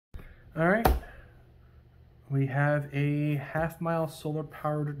All right. We have a half-mile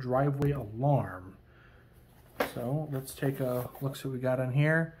solar-powered driveway alarm. So let's take a look, see what we got on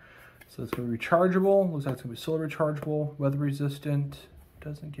here. So it's going to be rechargeable. Looks like it's going to be solar rechargeable, weather resistant.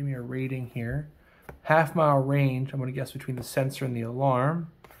 Doesn't give me a rating here. Half-mile range. I'm going to guess between the sensor and the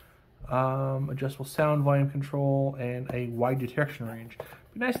alarm. Adjustable sound volume control and a wide detection range.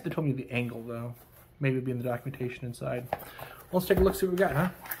 It'd be nice if they told me the angle though. Maybe it'd be in the documentation inside. Let's take a look, see what we got, huh?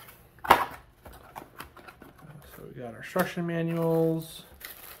 So we got our instruction manuals.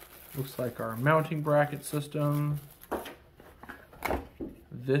 Looks like our mounting bracket system.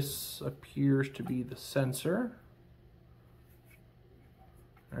 This appears to be the sensor.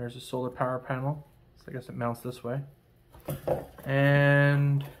 There's a solar power panel. So I guess it mounts this way.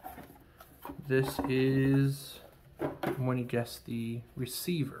 And this is, I'm going to guess, the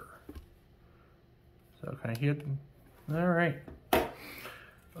receiver. So kind of here. All right.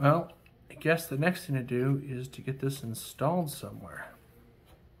 Well, I guess the next thing to do is to get this installed somewhere.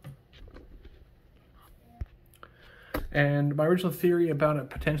 And my original theory about it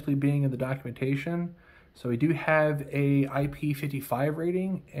potentially being in the documentation, so we do have a IP55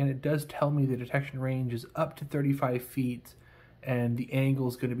 rating, and it does tell me the detection range is up to 35 feet, and the angle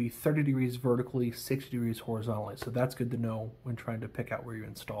is going to be 30 degrees vertically, 60 degrees horizontally. So that's good to know when trying to pick out where you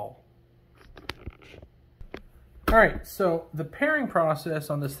install. All right, so the pairing process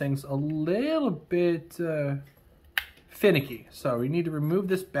on this thing's a little bit finicky. So we need to remove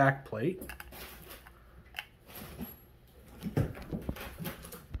this back plate.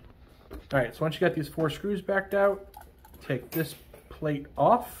 All right, so once you got these 4 screws backed out, take this plate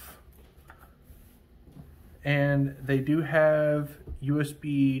off. And they do have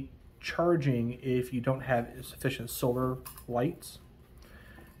USB charging if you don't have sufficient solar lights.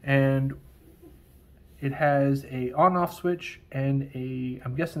 And it has a on-off switch and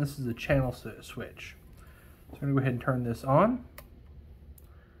I'm guessing this is a channel switch. So I'm gonna go ahead and turn this on.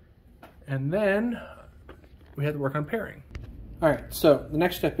 And then we have to work on pairing. All right, so the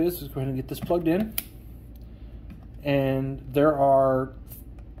next step is go ahead and get this plugged in. And there are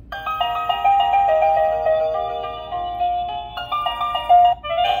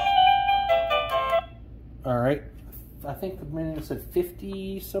all right, I think the minute said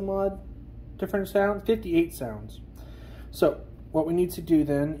 50 some odd different sounds, 58 sounds. So what we need to do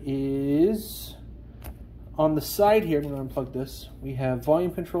then is on the side here, I'm going to unplug this, we have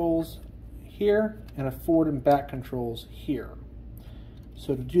volume controls here and a forward and back controls here.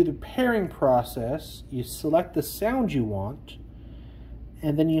 So to do the pairing process, you select the sound you want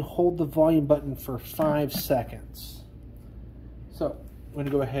and then you hold the volume button for 5 seconds. So I'm going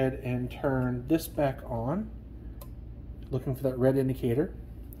to go ahead and turn this back on, looking for that red indicator.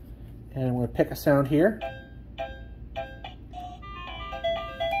 And I'm going to pick a sound here.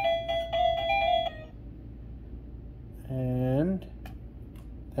 And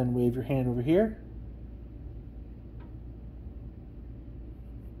then wave your hand over here.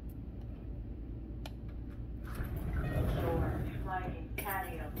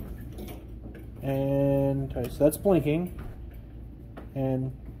 And so that's blinking.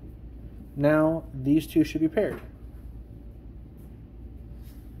 And now these two should be paired.